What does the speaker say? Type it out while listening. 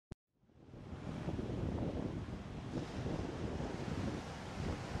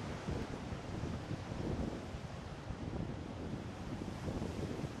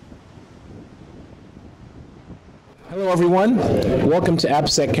Hello everyone, welcome to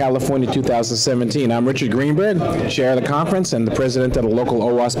APPSEC California 2017. I'm Richard Greenberg, Chair of the conference and the President of the local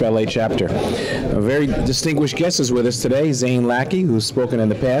OWASP LA chapter. A very distinguished guest is with us today, Zane Lackey, who's spoken in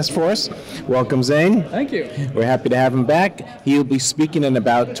the past for us. Welcome, Zane. Thank you. We're happy to have him back. He'll be speaking in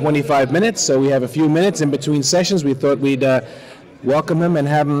about 25 minutes, so we have a few minutes in between sessions. We thought we'd welcome him and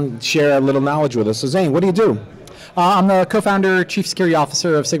have him share a little knowledge with us. So Zane, what do you do? I'm the co-founder, Chief Security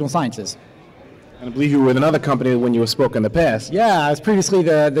Officer of Signal Sciences. And I believe you were with another company when you were spoke in the past. Yeah, I was previously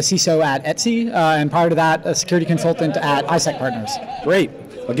the CISO at APPSEC, and prior to that, a security consultant at APPSEC Partners. Great.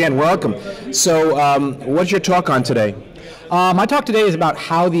 Again, welcome. So what's your talk on today? My talk today is about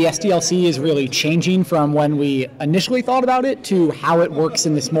how the SDLC is really changing from when we initially thought about it to how it works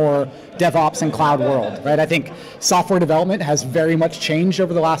in this more DevOps and cloud world, right? I think software development has very much changed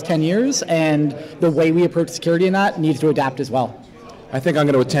over the last 10 years, and the way we approach security in that needs to adapt as well. I think I'm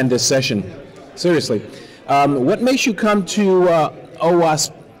going to attend this session. Seriously. What makes you come to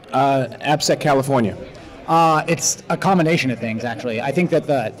OWASP APPSEC California? It's a combination of things, actually. I think that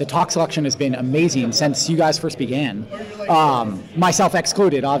the talk selection has been amazing since you guys first began. Myself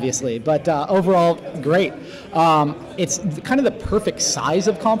excluded, obviously, but overall, great. It's kind of the perfect size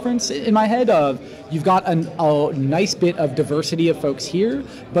of conference in my head of you've got a nice bit of diversity of folks here,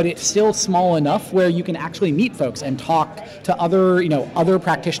 but it's still small enough where you can actually meet folks and talk to other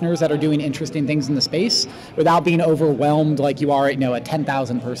practitioners that are doing interesting things in the space without being overwhelmed like you are at a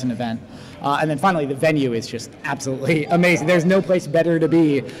 10,000 person event. And then finally, the venue is just absolutely amazing. There's no place better to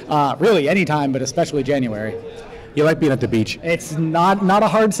be, really anytime, but especially January. You like being at the beach? It's not a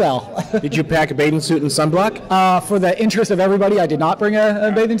hard sell. Did you pack a bathing suit and sunblock? For the interest of everybody, I did not bring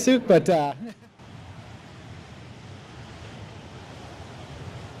a bathing suit, but